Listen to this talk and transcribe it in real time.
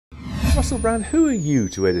Russell Brand, who are you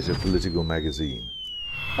to edit a political magazine?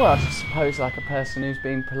 Well, I suppose like a person who's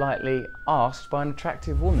being politely asked by an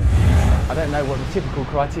attractive woman. I don't know what the typical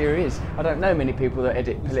criteria is. I don't know many people that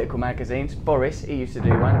edit political magazines. Boris, he used to do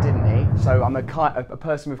one, didn't he? So I'm a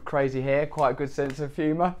person with crazy hair, quite a good sense of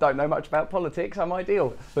humour, don't know much about politics, I'm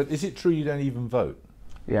ideal. But is it true you don't even vote?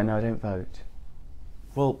 Yeah, no, I don't vote.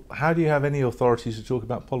 Well, how do you have any authority to talk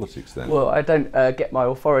about politics then? Well, I don't get my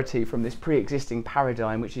authority from this pre-existing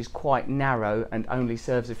paradigm, which is quite narrow and only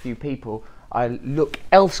serves a few people. I look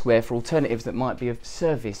elsewhere for alternatives that might be of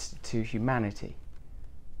service to humanity.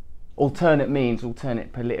 Alternate means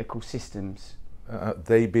alternate political systems.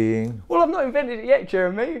 They being? Well, I've not invented it yet,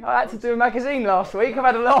 Jeremy. I had to do a magazine last week. I've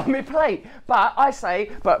had a lot on my plate. But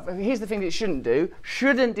here's the thing that it shouldn't do.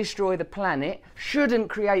 Shouldn't destroy the planet. Shouldn't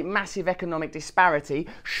create massive economic disparity.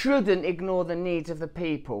 Shouldn't ignore the needs of the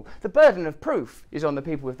people. The burden of proof is on the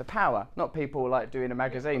people with the power, not people like doing a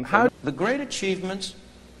magazine. The great achievements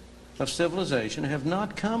of civilization have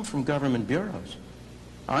not come from government bureaus.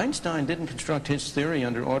 Einstein didn't construct his theory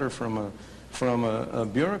under order from a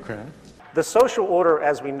bureaucrat. The social order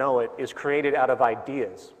as we know it is created out of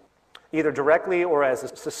ideas, either directly or as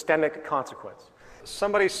a systemic consequence.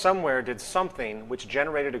 Somebody somewhere did something which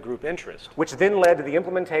generated a group interest. Which then led to the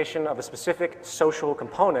implementation of a specific social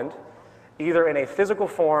component, either in a physical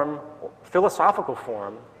form, philosophical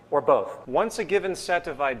form, or both. Once a given set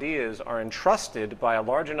of ideas are entrusted by a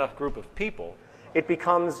large enough group of people, it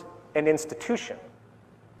becomes an institution.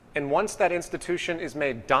 And once that institution is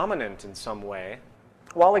made dominant in some way,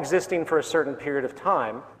 while existing for a certain period of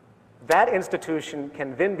time, that institution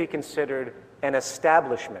can then be considered an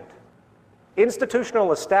establishment.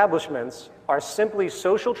 Institutional establishments are simply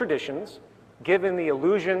social traditions given the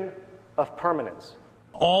illusion of permanence.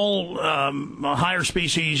 All higher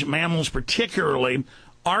species, mammals particularly,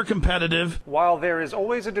 are competitive. While there is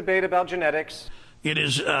always a debate about genetics, it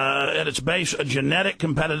is at its base a genetic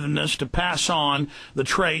competitiveness to pass on the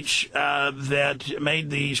traits that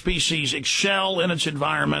made the species excel in its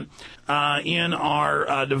environment in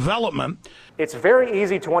our development. It's very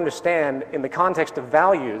easy to understand in the context of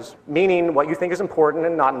values, meaning what you think is important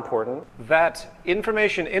and not important, that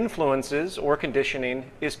information influences or conditioning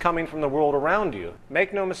is coming from the world around you.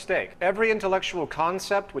 Make no mistake, every intellectual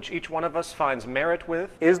concept which each one of us finds merit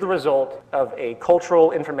with is the result of a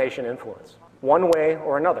cultural information influence, one way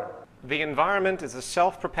or another. The environment is a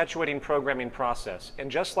self-perpetuating programming process,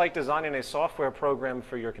 and just like designing a software program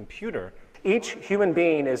for your computer, each human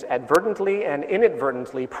being is advertently and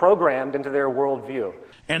inadvertently programmed into their worldview.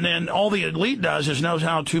 And then all the elite does is knows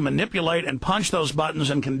how to manipulate and punch those buttons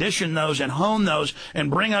and condition those and hone those and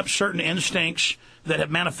bring up certain instincts that have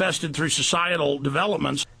manifested through societal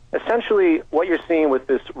developments. Essentially, what you're seeing with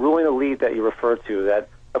this ruling elite that you refer to, that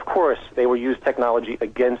of course they will use technology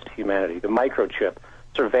against humanity, the microchip,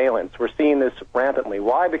 surveillance. We're seeing this rampantly.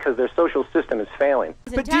 Why? Because their social system is failing.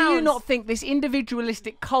 But do you not think this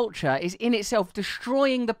individualistic culture is in itself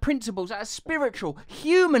destroying the principles at a spiritual,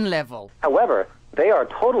 human level? However, they are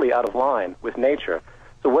totally out of line with nature.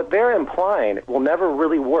 So what they're implying will never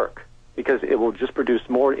really work because it will just produce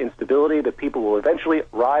more instability. The people will eventually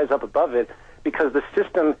rise up above it because the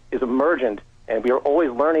system is emergent and we are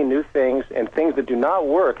always learning new things, and things that do not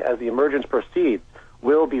work as the emergence proceeds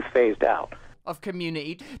will be phased out. Of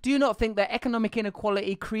community. Do you not think that economic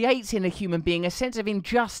inequality creates in a human being a sense of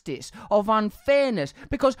injustice, of unfairness?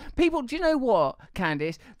 Because people, do you know what,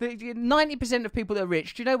 Candace? 90% of people that are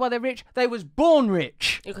rich, do you know why they're rich? They was born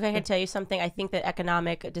rich. Okay, I can tell you something. I think that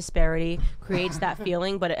economic disparity creates that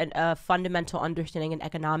feeling, but a fundamental understanding in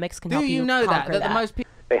economics can help you Do you know that? that. The most people...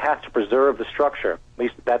 They have to preserve the structure. At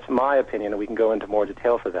least that's my opinion, and we can go into more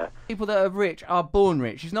detail for that. People that are rich are born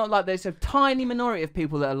rich. It's not like there's a tiny minority of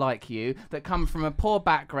people that are like you that come from a poor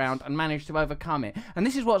background and manage to overcome it. And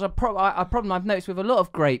this is what's a problem I've noticed with a lot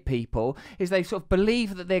of great people, is they sort of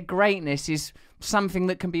believe that their greatness is something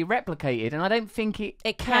that can be replicated, and I don't think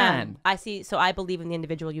it can. I see. So I believe in the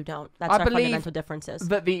individual, you don't. That's our fundamental differences.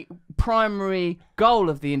 That the primary goal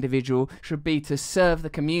of the individual should be to serve the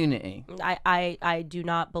community. I do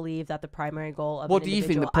not believe that the primary goal of what an do you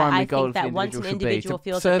individual, think the primary goal of the individual individual should be? I think that once an individual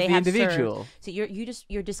feels serve that they the have individual. Served, so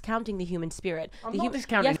you're discounting the human spirit. I'm not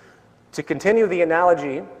discounting. Yes. To continue the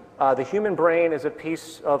analogy, the human brain is a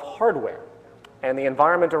piece of hardware, and the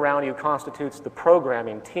environment around you constitutes the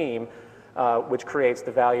programming team, which creates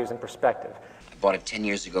the values and perspective. I bought it 10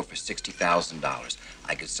 years ago for $60,000.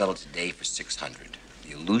 I could sell it today for $600.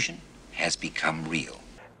 The illusion has become real.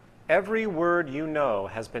 Every word you know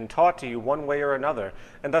has been taught to you one way or another,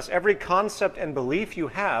 and thus every concept and belief you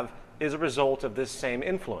have is a result of this same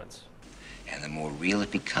influence. And the more real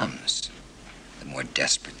it becomes, the more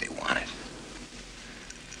desperate they want it.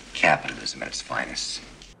 Capitalism at its finest.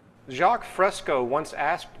 Jacques Fresco once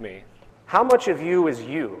asked me, how much of you is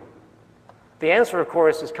you? The answer, of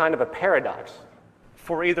course, is kind of a paradox.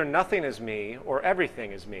 for either nothing is me or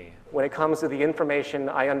everything is me. When it comes to the information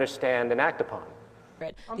I understand and act upon.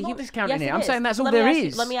 I'm not discounting yes, it. I'm is. saying that's all Let there me ask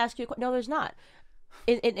is. You, let me ask you a question. No, there's not.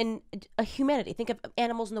 In a humanity, think of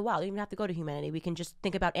animals in the wild. You don't even have to go to humanity. We can just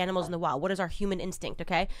think about animals in the wild. What is our human instinct,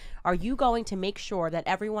 okay? Are you going to make sure that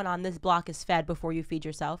everyone on this block is fed before you feed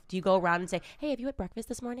yourself? Do you go around and say, hey, have you had breakfast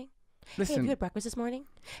this morning? Listen. Hey, have you had breakfast this morning?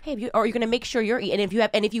 Hey, or are you going to make sure you're eating? And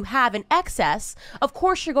if you have an excess, of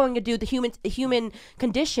course you're going to do the human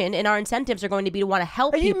condition, and our incentives are going to be to want to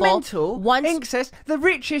help people. Are you mental? Excess. The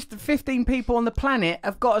richest 15 people on the planet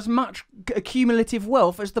have got as much accumulative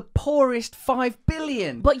wealth as the poorest 5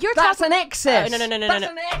 billion. But that's talking... an excess. No. That's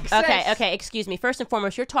an excess. Okay. Excuse me. First and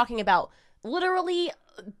foremost, you're talking about literally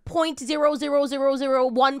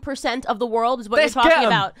 0.00001% of the world is what Let's you're talking get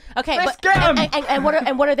 'em. about. Okay, Let's but get 'em. and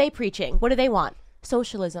what are they preaching? What do they want?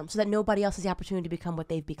 Socialism, so that nobody else has the opportunity to become what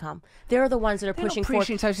they've become. They're the ones that are pushing not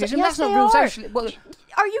preaching forward. socialism. Yes, That's not they real are. socialism. Well,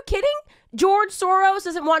 are you kidding? George Soros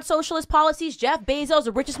doesn't want socialist policies. Jeff Bezos,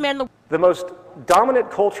 the richest man in the world. The most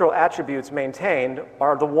dominant cultural attributes maintained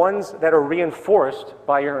are the ones that are reinforced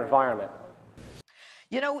by your environment.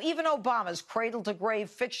 You know, even Obama's cradle-to-grave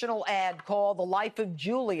fictional ad called The Life of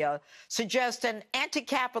Julia suggests an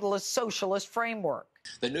anti-capitalist socialist framework.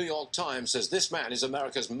 The New York Times says this man is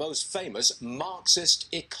America's most famous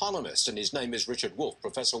Marxist economist, and his name is Richard Wolff.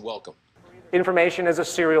 Professor, welcome. Information is a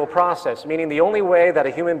serial process, meaning the only way that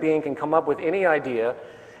a human being can come up with any idea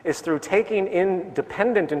is through taking in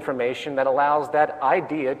dependent information that allows that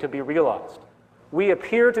idea to be realized. We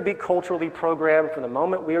appear to be culturally programmed from the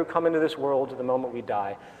moment we come into this world to the moment we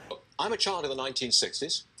die. I'm a child of the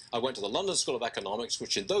 1960s. I went to the London School of Economics,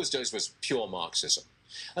 which in those days was pure Marxism.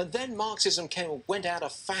 And then Marxism went out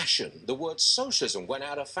of fashion. The word socialism went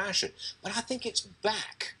out of fashion. But I think it's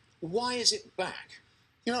back. Why is it back?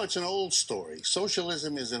 You know, it's an old story.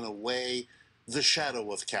 Socialism is, in a way, the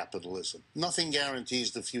shadow of capitalism. Nothing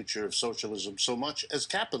guarantees the future of socialism so much as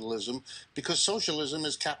capitalism, because socialism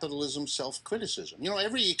is capitalism's self-criticism. You know,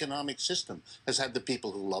 every economic system has had the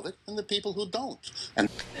people who love it and the people who don't. And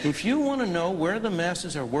if you want to know where the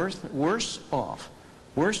masses are worst off,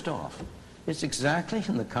 it's exactly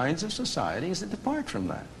in the kinds of societies that depart from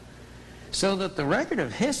that. So that the record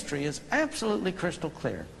of history is absolutely crystal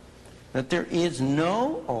clear, that there is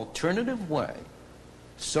no alternative way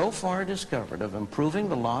so far discovered of improving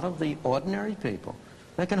the lot of the ordinary people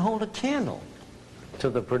that can hold a candle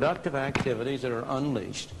to the productive activities that are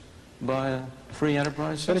unleashed by a free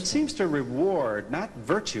enterprise system. But it seems to reward not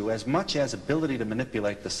virtue as much as ability to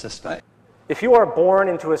manipulate the system. If you are born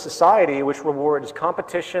into a society which rewards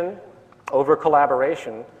competition over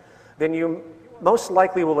collaboration, then you most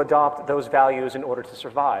likely will adopt those values in order to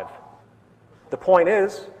survive. The point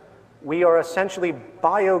is, we are essentially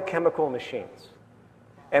biochemical machines.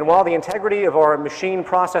 And while the integrity of our machine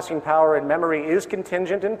processing power and memory is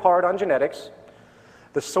contingent in part on genetics,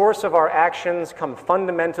 the source of our actions come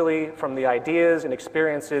fundamentally from the ideas and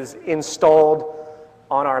experiences installed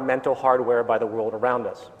on our mental hardware by the world around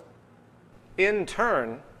us. In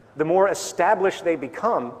turn, the more established they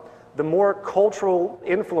become, the more cultural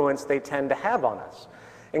influence they tend to have on us,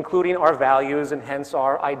 including our values and hence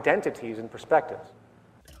our identities and perspectives.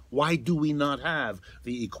 Why do we not have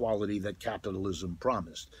the equality that capitalism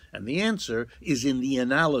promised? And the answer is in the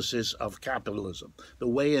analysis of capitalism, the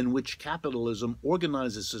way in which capitalism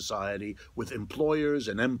organizes society with employers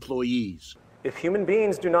and employees. If human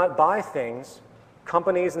beings do not buy things,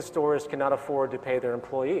 companies and stores cannot afford to pay their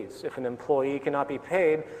employees. If an employee cannot be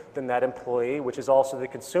paid, then that employee, which is also the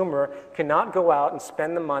consumer, cannot go out and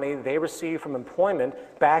spend the money they receive from employment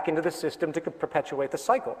back into the system to perpetuate the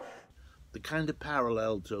cycle. The kind of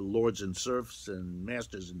parallel to lords and serfs and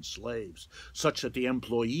masters and slaves, such that the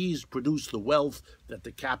employees produce the wealth that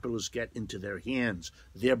the capitalists get into their hands,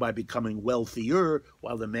 thereby becoming wealthier,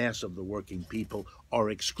 while the mass of the working people are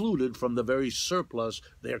excluded from the very surplus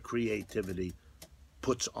their creativity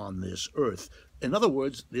puts on this earth. In other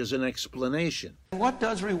words, there's an explanation. What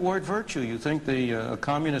does reward virtue? You think the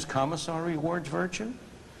communist commissar rewards virtue?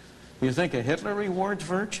 You think a Hitler rewards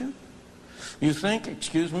virtue? You think,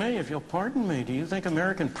 excuse me, if you'll pardon me, do you think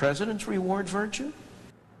American presidents reward virtue?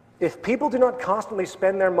 If people do not constantly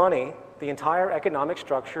spend their money, the entire economic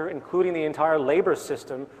structure, including the entire labor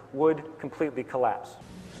system, would completely collapse.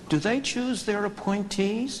 Do they choose their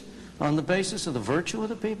appointees on the basis of the virtue of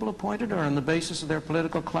the people appointed or on the basis of their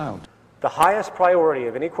political clout? The highest priority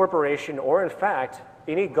of any corporation, or in fact,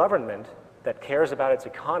 any government that cares about its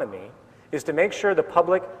economy, is to make sure the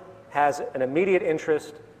public has an immediate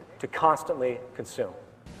interest to constantly consume.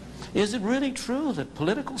 Is it really true that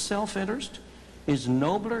political self-interest is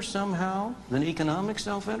nobler somehow than economic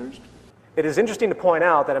self-interest? It is interesting to point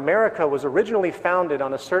out that America was originally founded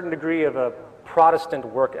on a certain degree of a Protestant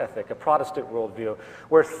work ethic, a Protestant worldview,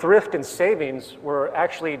 where thrift and savings were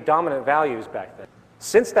actually dominant values back then.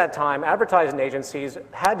 Since that time, advertising agencies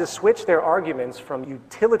had to switch their arguments from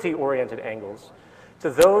utility-oriented angles to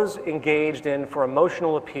those engaged in for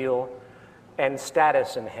emotional appeal and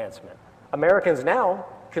status enhancement. Americans now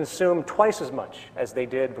consume twice as much as they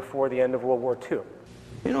did before the end of World War II.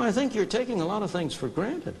 You know, I think you're taking a lot of things for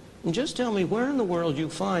granted. And just tell me where in the world you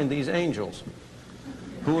find these angels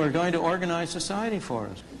who are going to organize society for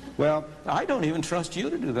us. Well, I don't even trust you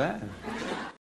to do that.